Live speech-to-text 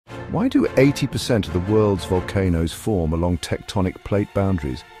Why do 80% of the world's volcanoes form along tectonic plate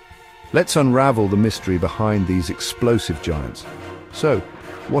boundaries? Let's unravel the mystery behind these explosive giants. So,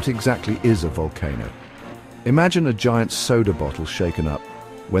 what exactly is a volcano? Imagine a giant soda bottle shaken up.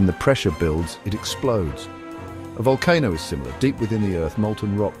 When the pressure builds, it explodes. A volcano is similar. Deep within the earth,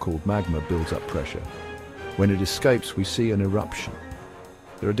 molten rock called magma builds up pressure. When it escapes, we see an eruption.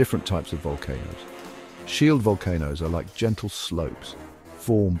 There are different types of volcanoes. Shield volcanoes are like gentle slopes,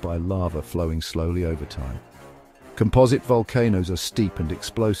 formed by lava flowing slowly over time. Composite volcanoes are steep and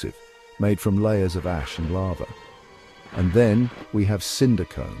explosive, made from layers of ash and lava. And then we have cinder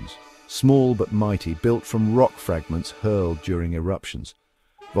cones, small but mighty, built from rock fragments hurled during eruptions.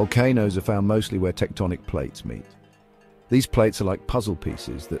 Volcanoes are found mostly where tectonic plates meet. These plates are like puzzle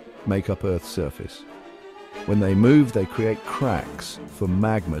pieces that make up Earth's surface. When they move, they create cracks for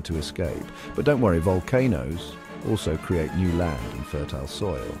magma to escape. But don't worry, volcanoes also create new land and fertile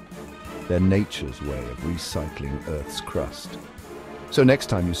soil. They're nature's way of recycling Earth's crust. So next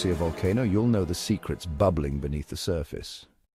time you see a volcano, you'll know the secrets bubbling beneath the surface.